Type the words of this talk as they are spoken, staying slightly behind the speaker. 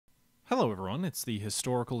Hello everyone, it's the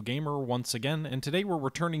Historical Gamer once again, and today we're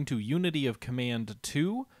returning to Unity of Command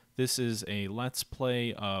 2. This is a Let's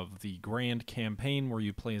Play of the Grand Campaign where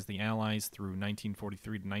you play as the Allies through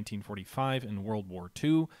 1943 to 1945 in World War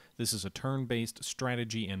II. This is a turn-based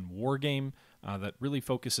strategy and war game that really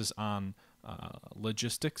focuses on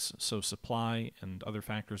logistics, so supply and other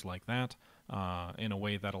factors like that, in a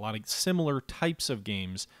way that a lot of similar types of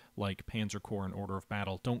games like Panzer Corps and Order of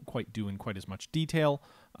Battle don't quite do in quite as much detail.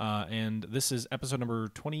 And this is episode number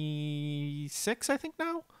 26, I think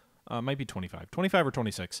now? Might be 25 or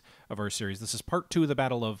 26 of our series. This is part 2 of the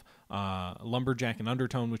Battle of Lumberjack and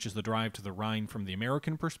Undertone, which is the drive to the Rhine from the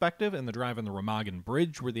American perspective, and the drive on the Remagen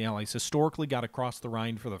Bridge, where the Allies historically got across the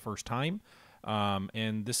Rhine for the first time.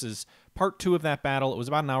 And this is part 2 of that battle. It was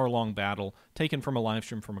about an hour-long battle, taken from a live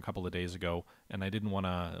stream from a couple of days ago, and I didn't want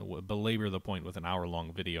to belabor the point with an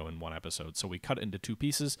hour-long video in one episode, so we cut it into 2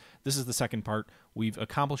 pieces. This is the second part. We've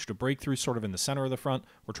accomplished a breakthrough sort of in the center of the front.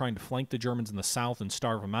 We're trying to flank the Germans in the south and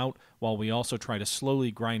starve them out, while we also try to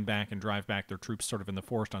slowly grind back and drive back their troops sort of in the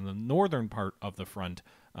forest on the northern part of the front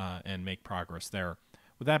and make progress there.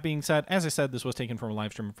 With that being said, as I said, this was taken from a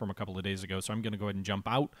live stream from a couple of days ago, so I'm going to go ahead and jump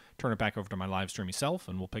out, turn it back over to my live streamy self,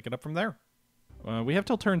 and we'll pick it up from there. We have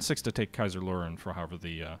till turn 6 to take Kaiser Luren for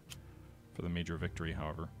the major victory,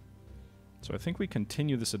 however. So I think we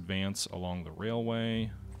continue this advance along the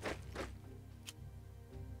railway.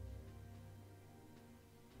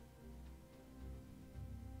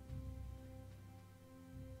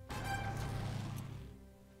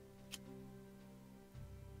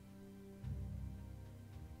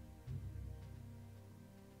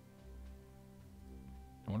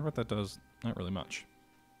 I wonder what that does. Not really much.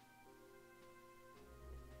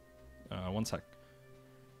 One sec.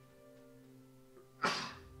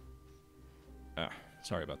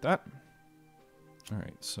 Sorry about that.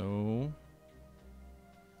 Alright, so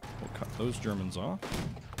we'll cut those Germans off.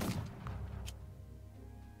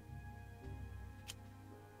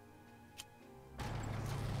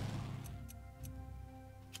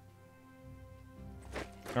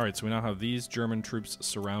 Alright, so we now have these German troops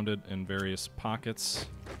surrounded in various pockets.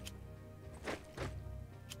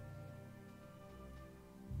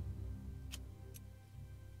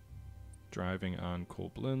 Driving on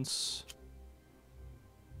Koblenz.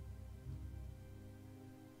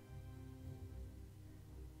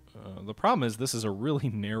 The problem is this is a really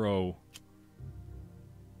narrow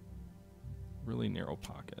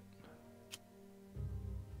pocket.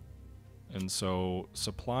 And so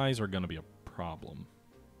supplies are going to be a problem.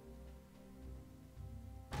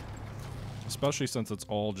 Especially since it's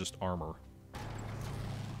all just armor.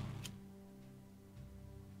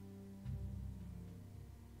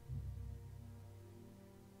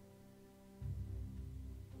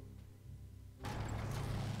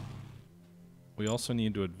 We also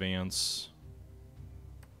need to advance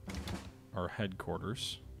our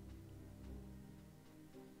headquarters.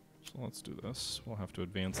 So let's do this. We'll have to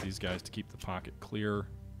advance these guys to keep the pocket clear.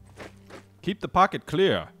 Keep the pocket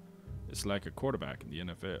clear! It's like a quarterback in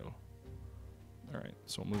the NFL. Alright,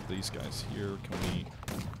 so we'll move these guys here. Can we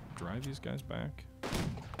drive these guys back?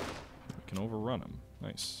 We can overrun them.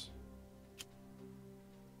 Nice.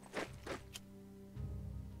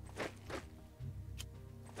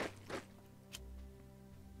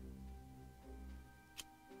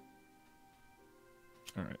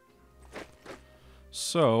 Alright.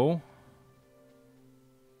 So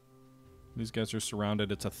these guys are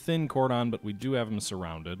surrounded. It's a thin cordon, but we do have them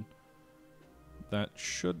surrounded. That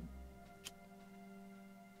should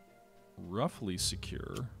roughly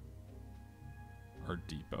secure our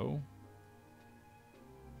depot.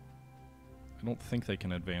 I don't think they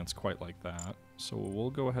can advance quite like that, so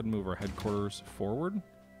we'll go ahead and move our headquarters forward.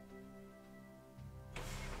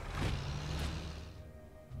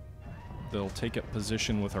 They'll take up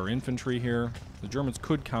position with our infantry here. The Germans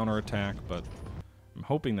could counterattack, but I'm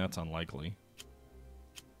hoping that's unlikely.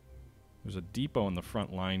 There's a depot in the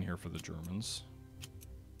front line here for the Germans.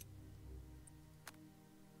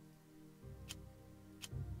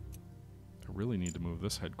 I really need to move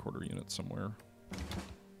this headquarter unit somewhere. I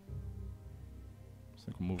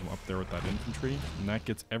think we'll move them up there with that infantry, and that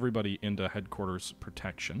gets everybody into headquarters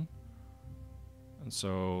protection. And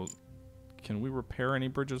so, can we repair any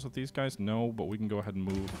bridges with these guys? No, but we can go ahead and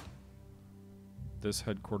move this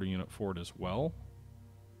headquarter unit forward as well.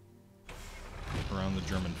 Around the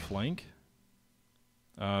German flank.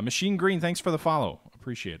 Machine Green, thanks for the follow.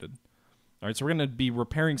 Appreciated. Alright, so we're going to be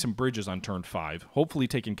repairing some bridges on turn 5. Hopefully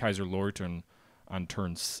taking Kaiser Luren on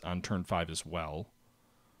turn 5 as well.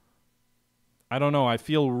 I don't know. I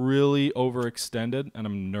feel really overextended, and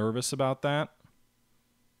I'm nervous about that.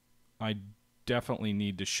 I definitely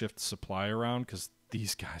need to shift supply around because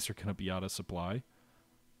these guys are going to be out of supply.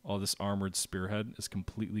 All this armored spearhead is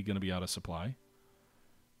completely going to be out of supply.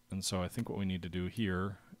 And so I think what we need to do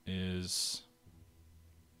here is...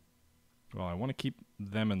 Well, I want to keep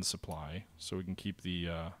them in supply so we can keep the...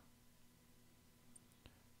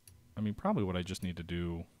 I mean, probably what I just need to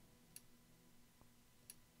do...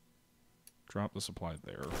 Drop the supply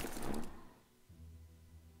there.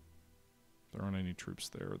 There aren't any troops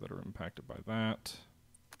there that are impacted by that.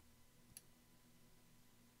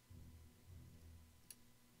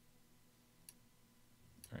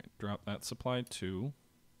 Alright, drop that supply too.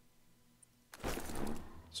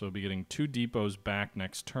 So we'll be getting 2 depots back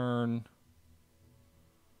next turn.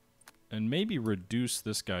 And maybe reduce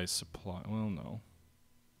this guy's supply. Well, no.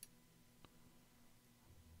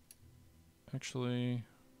 Actually...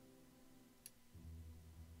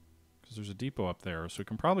 Because there's a depot up there, so we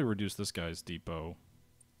can probably reduce this guy's depot.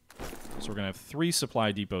 So we're going to have 3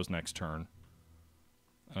 supply depots next turn.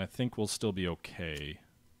 And I think we'll still be okay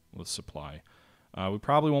with supply. We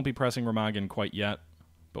probably won't be pressing Remagen quite yet,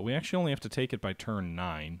 but we actually only have to take it by turn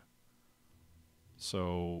 9.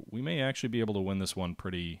 So we may actually be able to win this one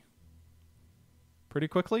pretty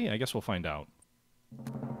quickly. I guess we'll find out.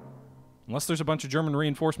 Unless there's a bunch of German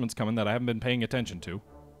reinforcements coming that I haven't been paying attention to.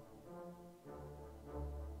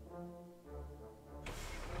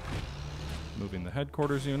 Moving the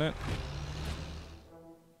headquarters unit.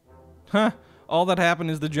 Huh! All that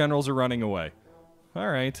happened is the generals are running away.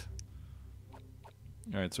 Alright.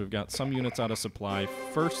 Alright, so we've got some units out of supply.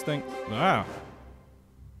 First thing... Ah!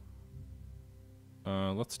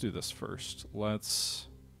 Let's do this first. Let's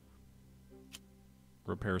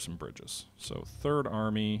repair some bridges. So, 3rd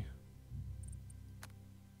Army...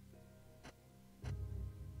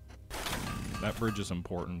 That bridge is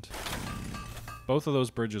important. Both of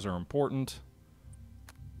those bridges are important.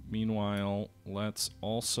 Meanwhile, let's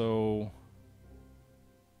also...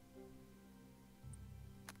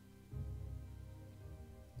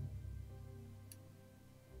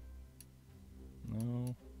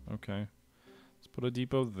 No. Okay. Let's put a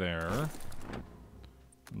depot there.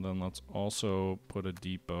 And then let's also put a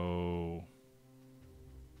depot...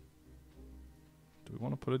 Do we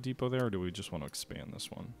want to put a depot there, or do we just want to expand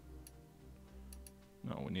this one?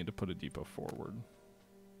 No, we need to put a depot forward.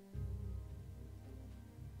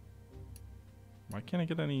 Why can't I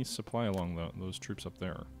get any supply along those troops up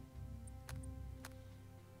there?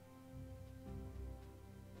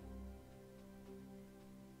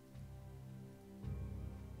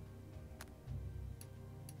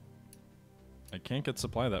 I can't get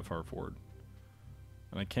supply that far forward.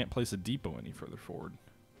 And I can't place a depot any further forward.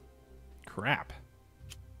 Crap.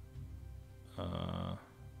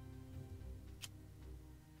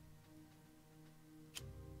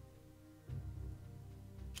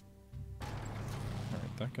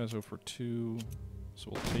 That guy's over 2,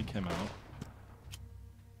 so we'll take him out.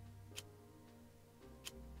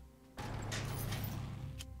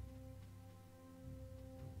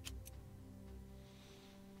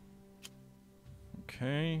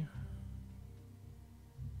 Okay.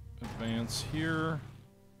 Advance here.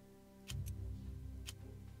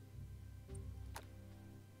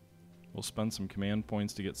 We'll spend some command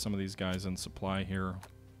points to get some of these guys in supply here.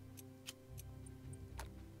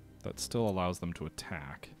 That still allows them to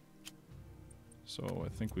attack. So I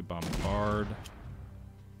think we bombard.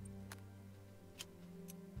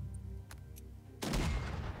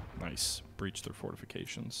 Nice. Breach their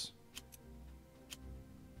fortifications.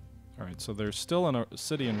 Alright, so they're still in a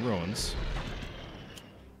city in ruins.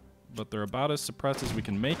 But they're about as suppressed as we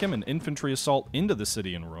can make them. An infantry assault into the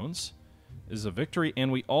city in ruins is a victory.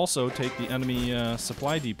 And we also take the enemy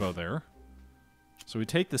supply depot there. So we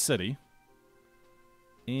take the city.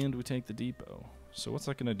 And we take the depot. So what's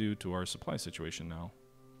that going to do to our supply situation now?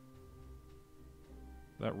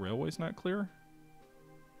 That railway's not clear?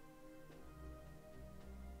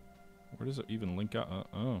 Where does it even link up?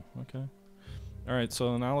 Oh, okay. Alright,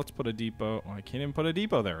 so now let's put a depot. Oh, I can't even put a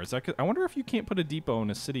depot there. Is that? I wonder if you can't put a depot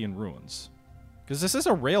in a city in ruins. Because this is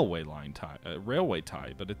a railway line tie, railway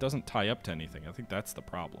tie, but it doesn't tie up to anything. I think that's the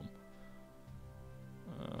problem.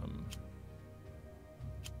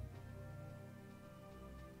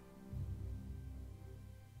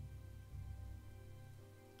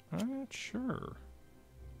 I'm not sure.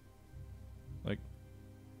 Like,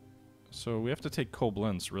 so we have to take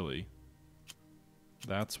Koblenz, really.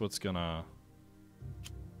 That's what's gonna...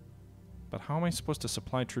 But how am I supposed to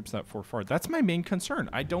supply troops that far? That's my main concern.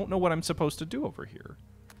 I don't know what I'm supposed to do over here.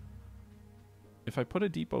 If I put a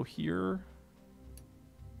depot here,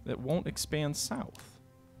 that won't expand south.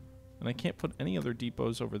 And I can't put any other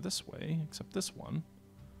depots over this way, except this one.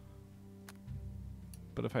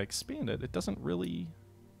 But if I expand it, it doesn't really...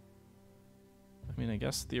 I mean, I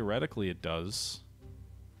guess theoretically it does.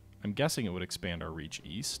 I'm guessing it would expand our reach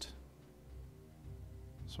east.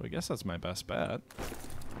 So I guess that's my best bet.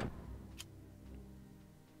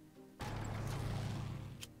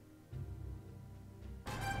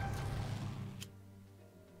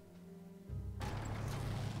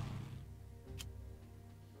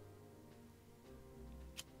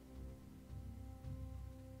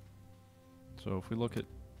 So if we look at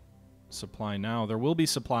supply now, there will be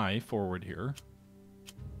supply forward here.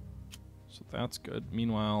 So that's good.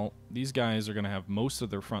 Meanwhile, these guys are going to have most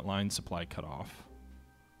of their front line supply cut off.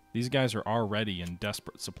 These guys are already in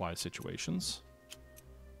desperate supply situations.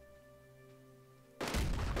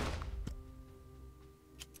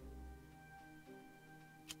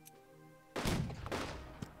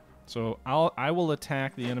 So I will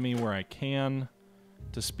attack the enemy where I can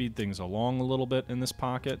to speed things along a little bit in this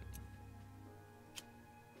pocket.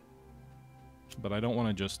 But I don't want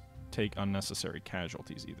to just take unnecessary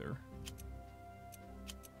casualties either.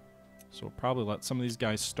 So we'll probably let some of these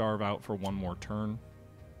guys starve out for one more turn.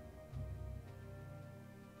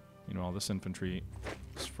 You know, all this infantry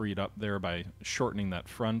is freed up there by shortening that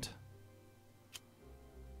front.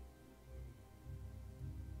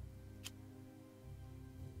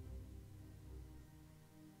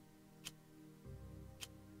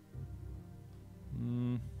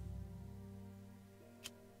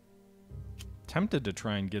 Tempted to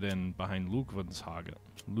try and get in behind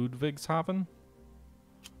Ludwigshafen.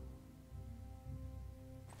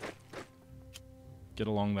 Get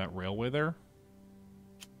along that railway there.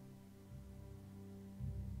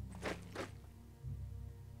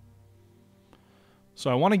 So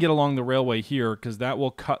I want to get along the railway here because that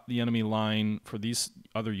will cut the enemy line for these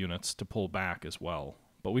other units to pull back as well.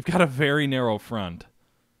 But we've got a very narrow front.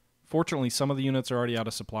 Fortunately, some of the units are already out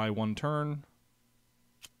of supply one turn.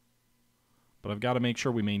 But I've got to make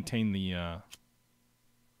sure we maintain the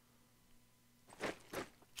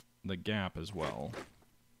gap as well.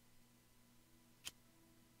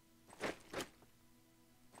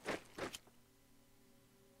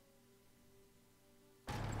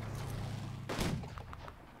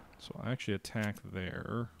 So I'll actually attack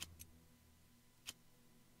there.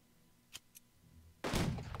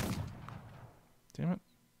 Damn it.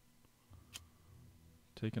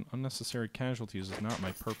 Taking unnecessary casualties is not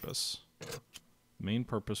my purpose. The main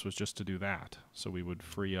purpose was just to do that, so we would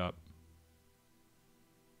free up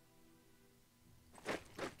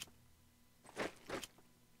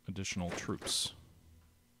additional troops.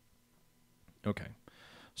 Okay,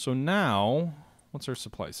 so now, what's our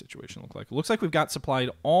supply situation look like? It looks like we've got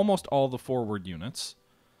supplied almost all the forward units.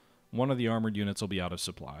 One of the armored units will be out of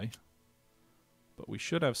supply, but we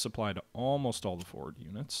should have supplied almost all the forward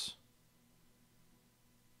units.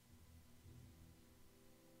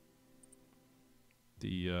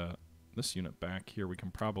 This unit back here, we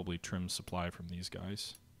can probably trim supply from these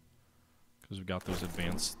guys because we've got those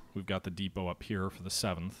advanced. We've got the depot up here for the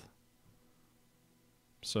 7th.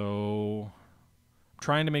 So I'm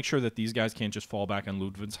trying to make sure that these guys can't just fall back on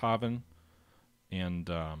Ludwigshafen and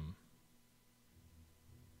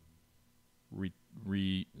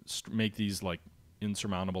make these like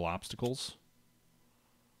insurmountable obstacles.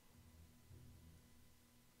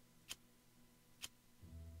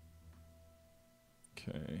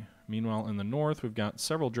 Okay. Meanwhile, in the north, we've got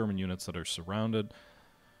several German units that are surrounded.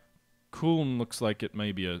 Köln looks like it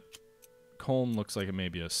may be a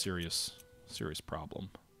serious problem.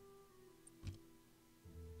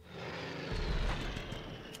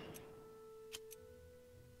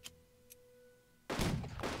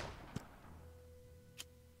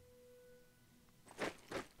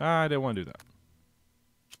 I didn't want to do that.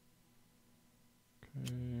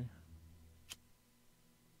 Okay.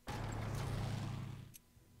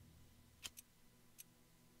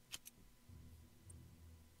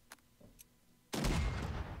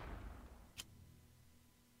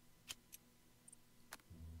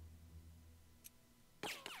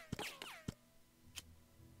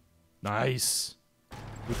 Nice.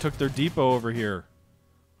 We took their depot over here.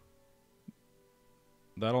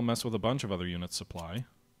 That'll mess with a bunch of other units' supply.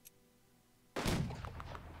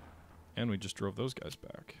 And we just drove those guys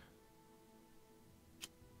back.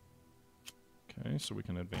 Okay, so we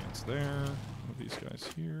can advance there. Move these guys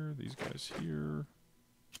here, these guys here.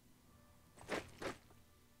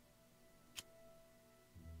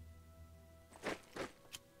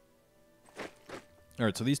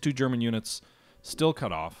 Alright, so these two German units still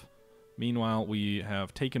cut off. Meanwhile, we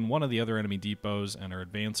have taken one of the other enemy depots and are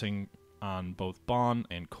advancing on both Bonn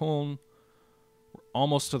and Köln. We're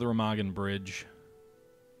almost to the Remagen Bridge.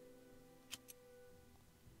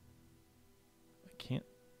 I can't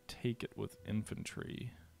take it with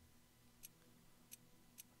infantry.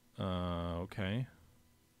 Okay.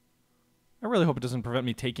 I really hope it doesn't prevent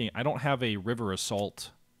me taking... I don't have a river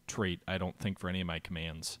assault trait, I don't think, for any of my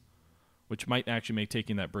commands. Which might actually make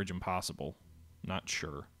taking that bridge impossible. Not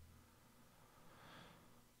sure.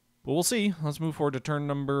 But we'll see. Let's move forward to turn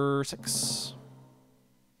number 6.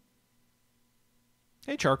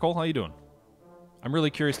 Hey, Charcoal. How you doing? I'm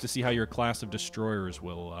really curious to see how your class of destroyers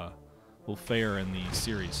will fare in the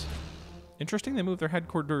series. Interesting they moved their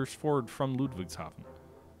headquarters forward from Ludwigshafen.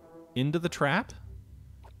 Into the trap?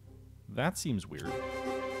 That seems weird.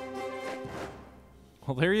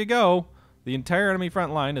 Well, there you go. The entire enemy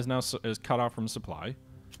front line is now is cut off from supply.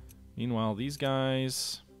 Meanwhile, these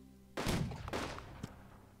guys...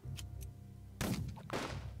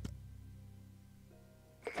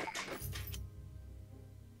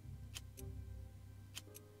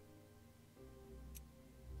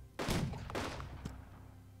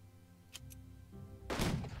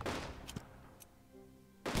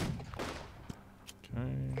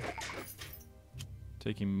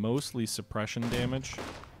 Taking mostly suppression damage,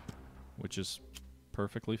 which is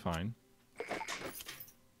perfectly fine.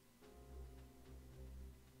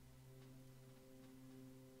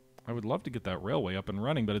 I would love to get that railway up and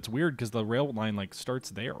running, but it's weird because the rail line like starts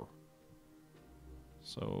there.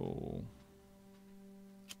 So...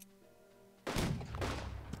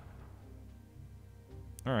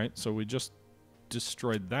 Alright, so we just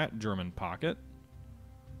destroyed that German pocket.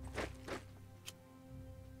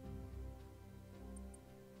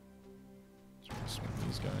 Swing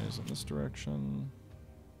these guys in this direction.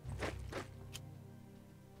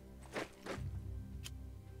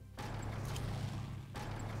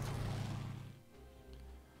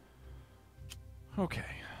 Okay,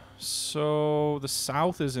 so the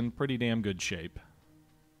south is in pretty damn good shape.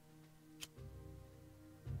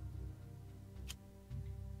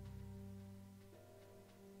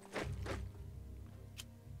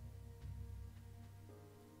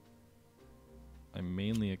 I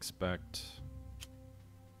mainly expect...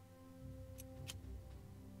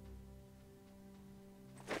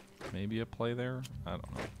 maybe a play there? I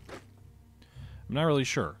don't know. I'm not really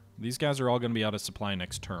sure. These guys are all going to be out of supply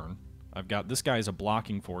next turn. I've got this guy as a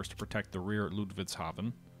blocking force to protect the rear at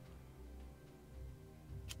Ludwigshafen.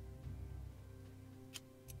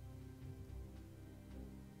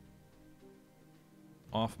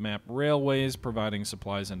 Off-map railways providing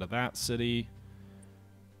supplies into that city.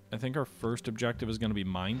 I think our first objective is going to be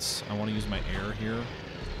Mainz. I want to use my air here.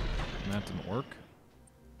 And that didn't work.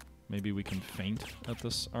 Maybe we can feint at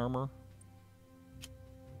this armor.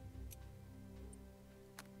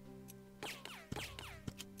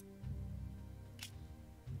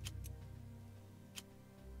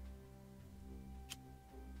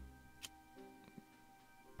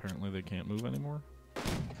 Apparently they can't move anymore.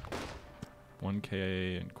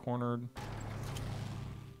 1K and cornered.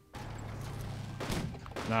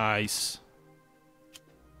 Nice.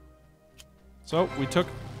 So we took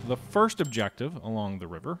the first objective along the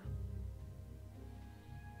river.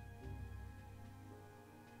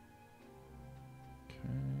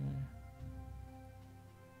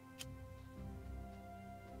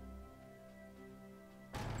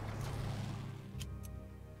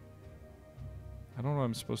 I don't know what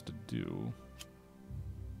I'm supposed to do.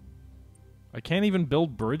 I can't even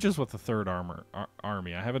build bridges with the third army.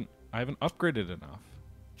 I haven't upgraded enough.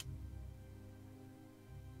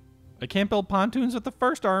 I can't build pontoons with the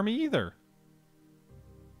first army either.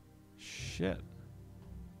 Shit.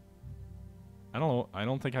 I don't know. I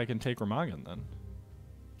don't think I can take Remagen then.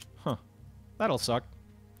 Huh. That'll suck.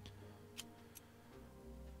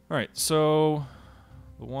 Alright, so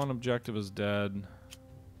the one objective is dead.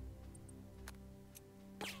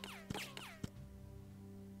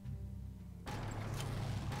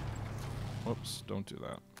 Whoops, don't do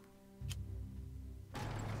that.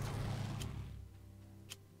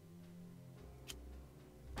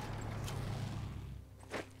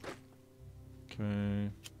 Okay.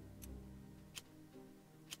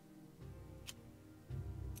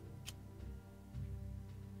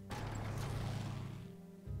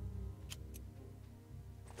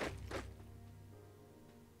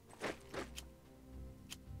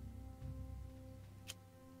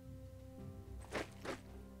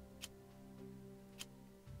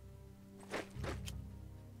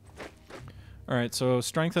 All right, so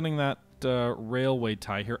strengthening that railway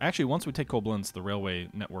tie here. Actually, once we take Koblenz, the railway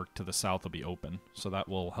network to the south will be open, so that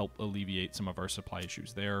will help alleviate some of our supply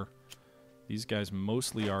issues there. These guys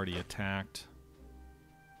mostly already attacked.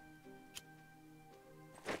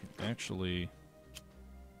 Actually,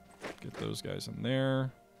 get those guys in there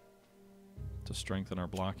to strengthen our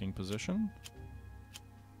blocking position.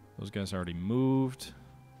 Those guys already moved.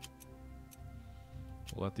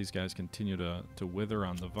 We'll let these guys continue to wither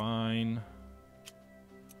on the vine.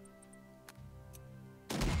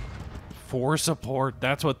 4 support.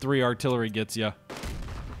 That's what 3 artillery gets you.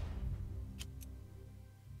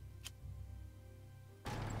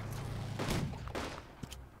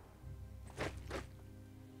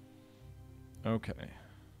 Okay.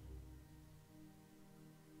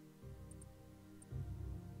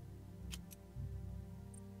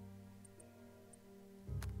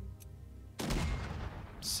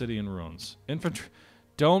 City in ruins. Infantry.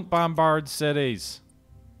 Don't bombard cities.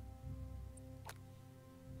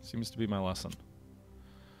 Seems to be my lesson.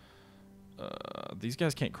 These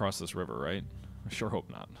guys can't cross this river, right? I sure hope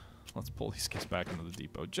not. Let's pull these guys back into the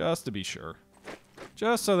depot just to be sure.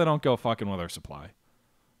 Just so they don't go fucking with our supply.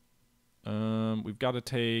 We've got to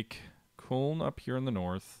take Köln up here in the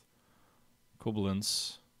north.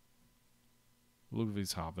 Koblenz.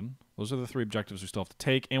 Ludwigshafen. Those are the 3 objectives we still have to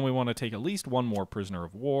take. And we want to take at least 1 more prisoner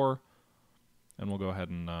of war. And we'll go ahead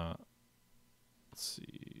and, let's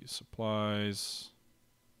see, supplies.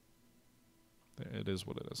 It is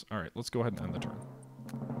what it is. All right, let's go ahead and end the turn.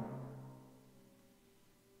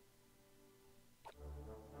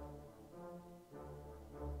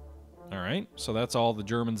 All right, so that's all the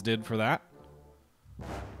Germans did for that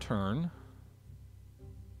turn.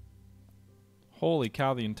 Holy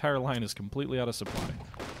cow, the entire line is completely out of supply.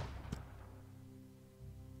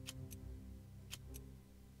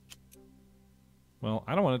 Well,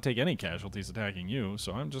 I don't want to take any casualties attacking you,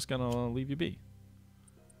 so I'm just going to leave you be.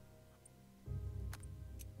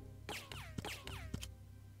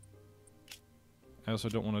 I also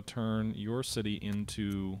don't want to turn your city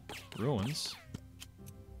into ruins.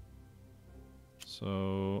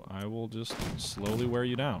 So I will just slowly wear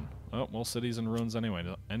you down. Oh, well, city's in ruins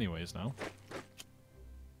anyways now.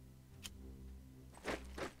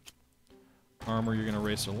 Armor, you're going to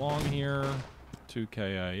race along here. 2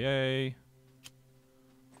 KIA.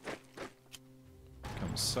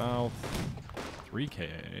 Come south. 3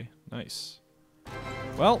 KIA. Nice.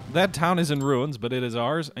 Well, that town is in ruins, but it is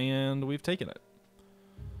ours, and we've taken it.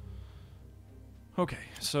 Okay,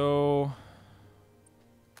 so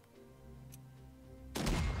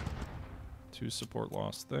 2 support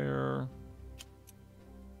lost there.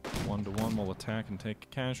 1-to-1 will attack and take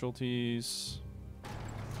casualties.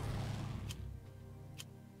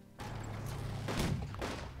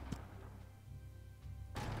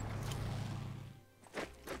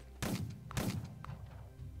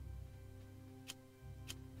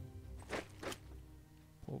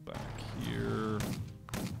 Pull back here.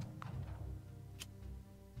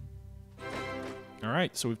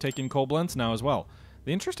 Alright, so we've taken Koblenz now as well.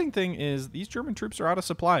 The interesting thing is these German troops are out of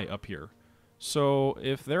supply up here. So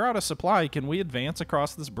if they're out of supply, can we advance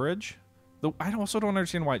across this bridge? I also don't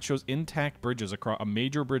understand why it shows intact bridges across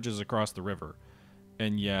major bridges across the river,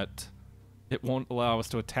 and yet it won't allow us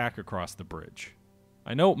to attack across the bridge.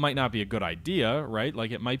 I know it might not be a good idea, right?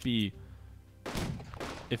 Like it might be,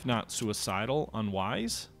 if not suicidal,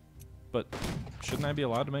 unwise, but shouldn't I be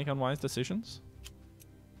allowed to make unwise decisions?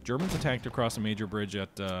 Germans attacked across a major bridge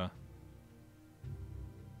at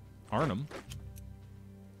Arnhem.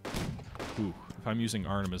 Ooh, if I'm using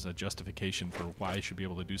Arnhem as a justification for why I should be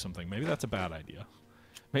able to do something, maybe that's a bad idea.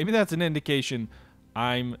 Maybe that's an indication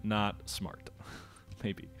I'm not smart.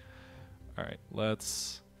 Maybe. All right,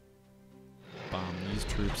 let's bomb these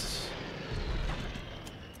troops.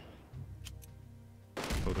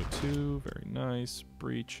 Photo 2, very nice.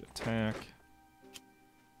 Breach, attack.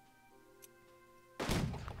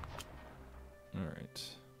 All right.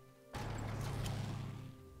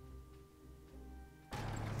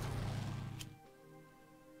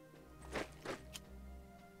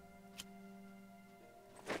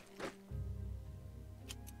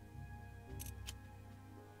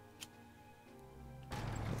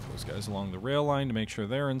 Those guys along the rail line to make sure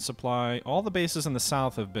they're in supply. All the bases in the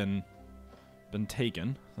south have been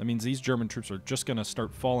taken. That means these German troops are just going to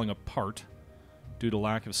start falling apart due to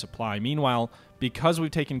lack of supply. Meanwhile, because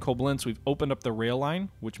we've taken Koblenz, we've opened up the rail line,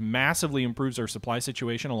 which massively improves our supply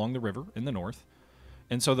situation along the river in the north.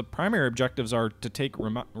 And so the primary objectives are to take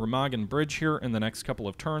Remagen Bridge here in the next couple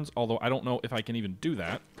of turns, although I don't know if I can even do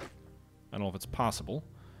that. I don't know if it's possible.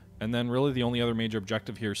 And then really the only other major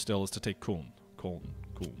objective here still is to take Köln,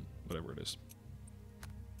 whatever it is.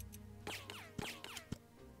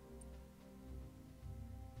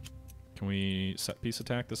 Can we set piece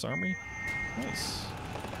attack this army? Nice.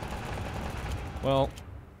 Well,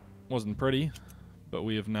 wasn't pretty, but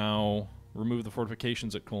we have now removed the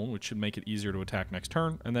fortifications at Köln, which should make it easier to attack next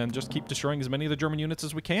turn, and then just keep destroying as many of the German units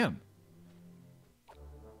as we can.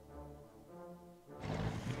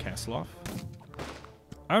 castle off.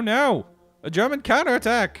 Oh no! A German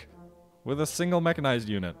counterattack! With a single mechanized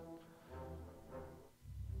unit.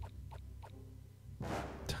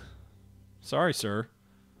 Sorry, sir.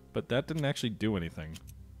 But that didn't actually do anything.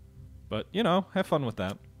 But, you know, have fun with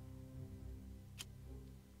that.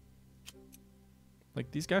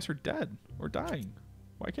 Like, these guys are dead. Or dying.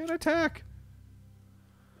 Why can't I attack?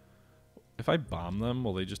 If I bomb them,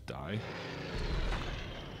 will they just die?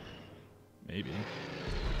 Maybe.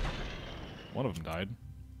 One of them died.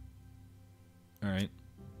 Alright.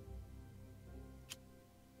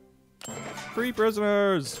 Free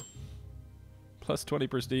prisoners! Plus 20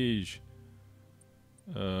 prestige.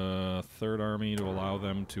 Third army to allow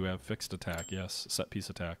them to have fixed attack. Yes, set piece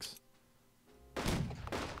attacks.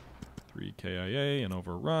 3 KIA and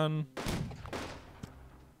overrun.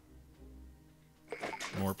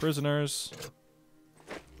 More prisoners.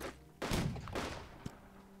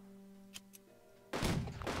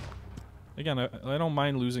 Again, I don't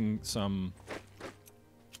mind losing some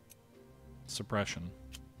suppression.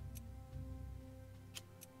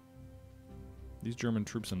 These German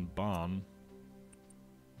troops in Bonn.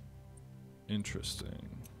 Interesting.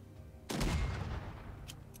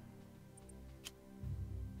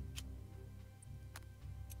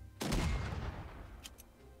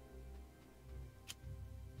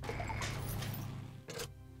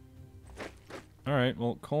 Alright,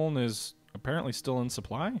 well, Cologne is apparently still in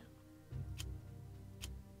supply.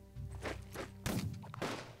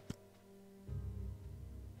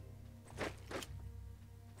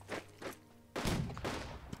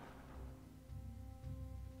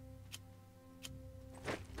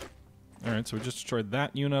 Alright, so we just destroyed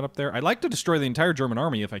that unit up there. I'd like to destroy the entire German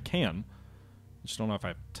army if I can. I just don't know if I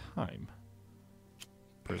have time.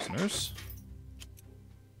 Prisoners.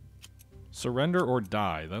 Surrender or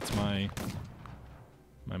die. That's my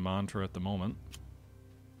mantra at the moment.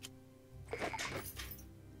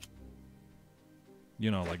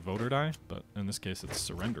 You know, like vote or die, but in this case it's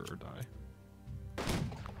surrender or die.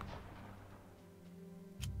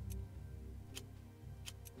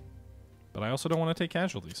 But I also don't want to take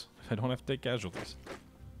casualties. I don't have to take casualties.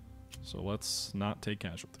 So let's not take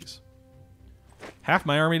casualties. Half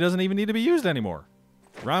my army doesn't even need to be used anymore.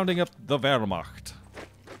 Rounding up the Wehrmacht.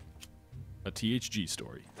 A THG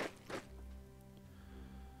story.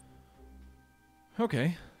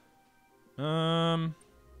 Okay. I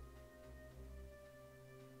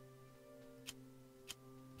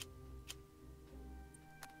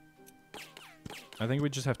think we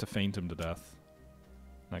just have to feint him to death.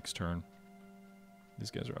 Next turn.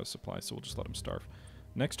 These guys are out of supply, so we'll just let him starve.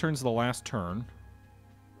 Next turn's the last turn.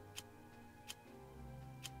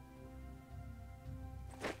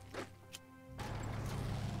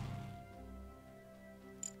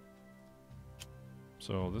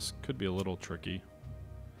 So this could be a little tricky.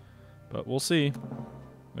 But we'll see.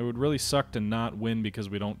 It would really suck to not win because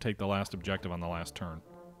we don't take the last objective on the last turn.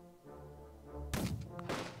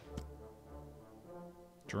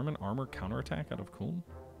 German armor counterattack out of Kulm?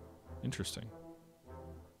 Interesting.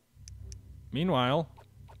 Meanwhile...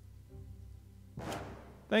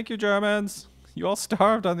 Thank you, Germans! You all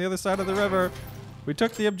starved on the other side of the river! We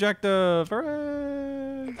took the objective!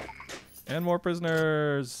 Hooray! And more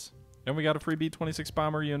prisoners! And we got a free B-26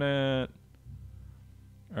 bomber unit!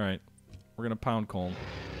 Alright. We're gonna pound Kulm.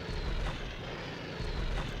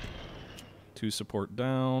 2 support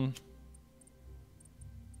down.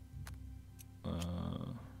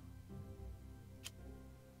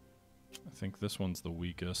 I think this one's the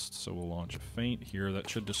weakest, so we'll launch a feint here. That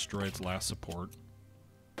should destroy its last support.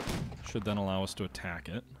 Should then allow us to attack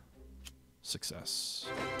it. Success.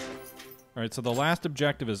 Alright, so the last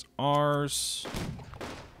objective is ours.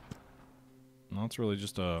 Well, it's really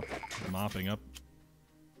just a mopping up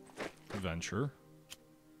venture.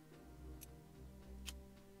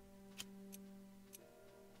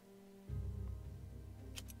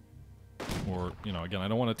 Or, you know, again, I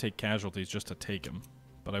don't want to take casualties just to take him.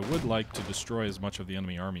 But I would like to destroy as much of the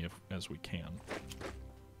enemy army as we can.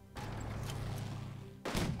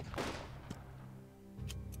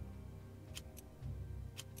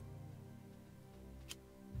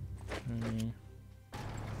 Okay.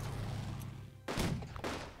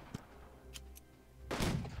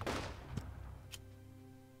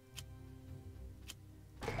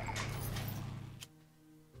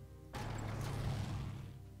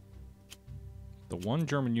 The one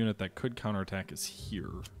German unit that could counterattack is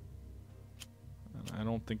here. And I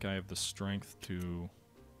don't think I have the strength to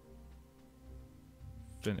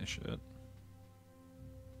finish it.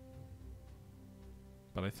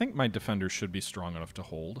 But I think my defenders should be strong enough to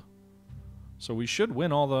hold. So we should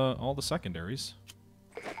win all the secondaries.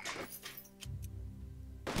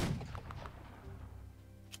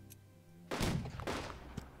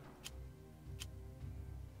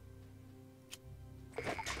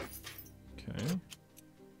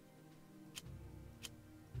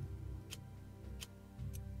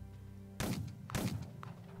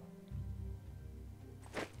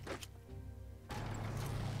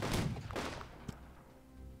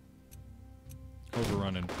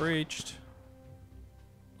 Overrun and breached.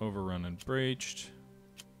 Overrun and breached.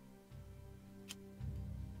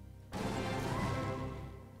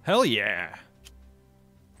 Hell yeah!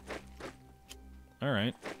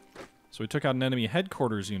 Alright. So we took out an enemy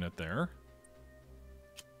headquarters unit there.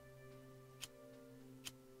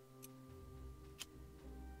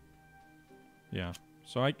 Yeah.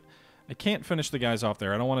 So I can't finish the guys off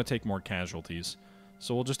there. I don't want to take more casualties.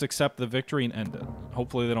 So we'll just accept the victory and end it.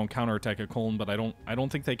 Hopefully they don't counterattack at Cologne, but I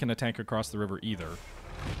don't think they can attack across the river either.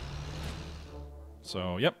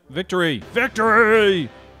 So, yep, victory! Victory!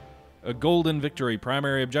 A golden victory.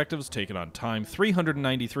 Primary objectives taken on time.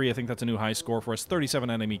 393, I think that's a new high score for us. 37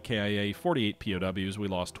 enemy KIA, 48 POWs. We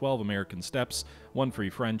lost 12 American steps, 1 Free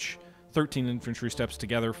French, 13 infantry steps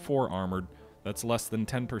together, 4 armored. That's less than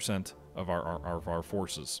 10% of our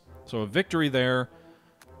forces. So a victory there.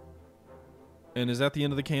 And is that the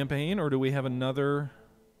end of the campaign, or do we have another...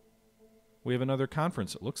 We have another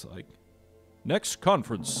conference, it looks like. Next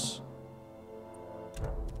conference.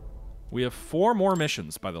 We have 4 more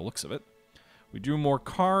missions, by the looks of it. We drew more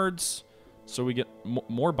cards, so we get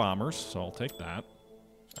more bombers, so I'll take that.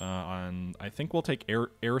 And I think we'll take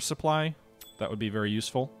air supply. That would be very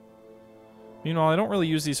useful. You know, I don't really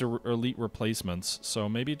use these elite replacements, so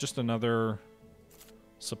maybe just another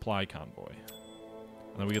supply convoy.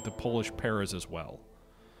 And then we get the Polish paras as well.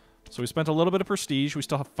 So we spent a little bit of prestige. We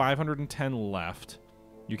still have 510 left.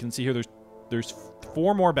 You can see here there's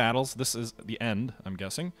 4 more battles. This is the end, I'm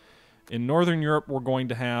guessing. In Northern Europe, we're going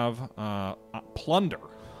to have Plunder.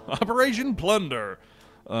 Operation Plunder.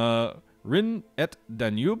 Rhine et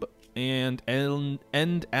Danube and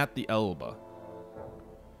End at the Elbe.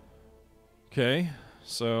 Okay,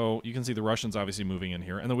 so you can see the Russians obviously moving in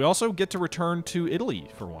here. And then we also get to return to Italy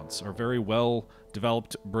for once. Our very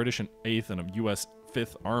well-developed British 8th and U.S.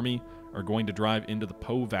 5th Army are going to drive into the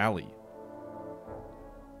Po Valley.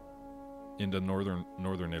 Into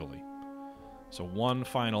northern Italy. So one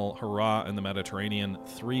final hurrah in the Mediterranean,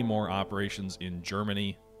 3 more operations in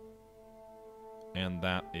Germany, and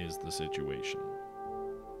that is the situation.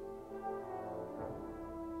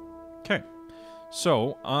 Okay,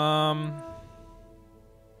 so,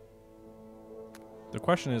 the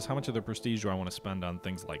question is, how much of the prestige do I want to spend on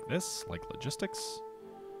things like this, like logistics?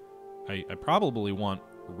 I probably want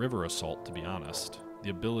river assault, to be honest.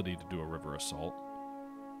 The ability to do a river assault.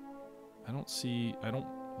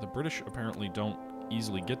 The British apparently don't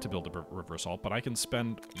easily get to build a river assault, but I can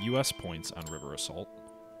spend US points on river assault.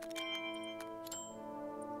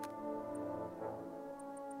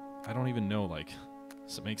 I don't even know, like,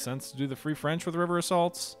 does it make sense to do the Free French with river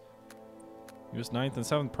assaults? US 9th and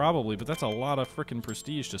 7th probably, but that's a lot of frickin'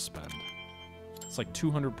 prestige to spend. It's like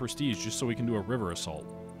 200 prestige just so we can do a river assault.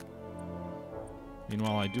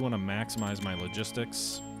 Meanwhile, I do want to maximize my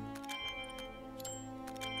logistics.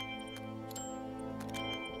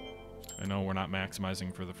 I know we're not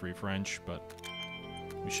maximizing for the Free French, but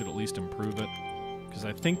we should at least improve it. Because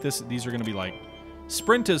I think these are going to be like,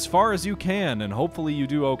 sprint as far as you can, and hopefully you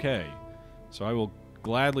do okay. So I will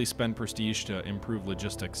gladly spend prestige to improve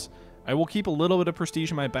logistics. I will keep a little bit of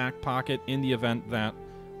prestige in my back pocket in the event that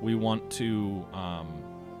we want to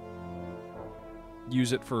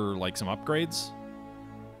use it for like some upgrades.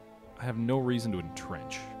 I have no reason to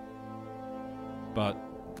entrench. But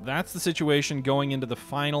that's the situation going into the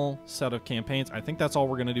final set of campaigns. I think that's all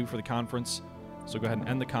we're going to do for the conference. So go ahead and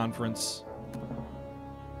end the conference.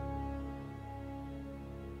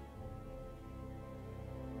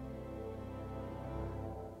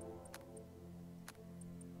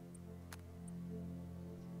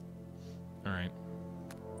 All right.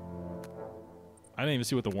 I didn't even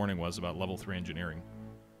see what the warning was about level 3 engineering.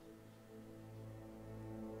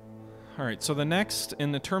 All right, so the next,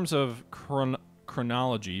 in the terms of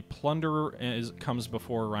chronology, Plunder comes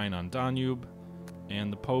before Rhine on Danube,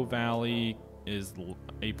 and the Po Valley is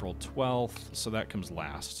April 12th, so that comes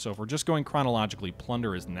last. So if we're just going chronologically,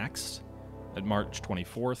 Plunder is next at March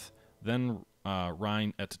 24th, then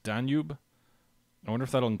Rhine at Danube. I wonder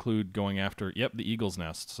if that'll include going after, yep, the Eagle's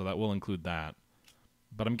Nest, so that will include that.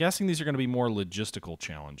 But I'm guessing these are going to be more logistical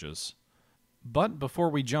challenges. But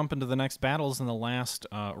before we jump into the next battles in the last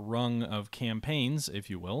rung of campaigns, if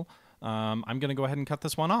you will, I'm going to go ahead and cut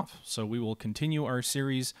this one off. So we will continue our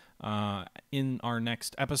series in our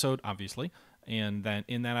next episode, obviously. And then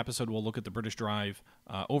in that episode, we'll look at the British drive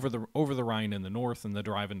over the Rhine in the north and the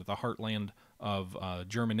drive into the heartland of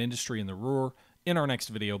German industry in the Ruhr in our next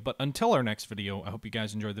video. But until our next video, I hope you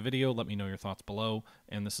guys enjoyed the video. Let me know your thoughts below.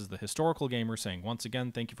 And this is the Historical Gamer saying once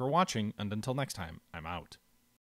again, thank you for watching. And until next time, I'm out.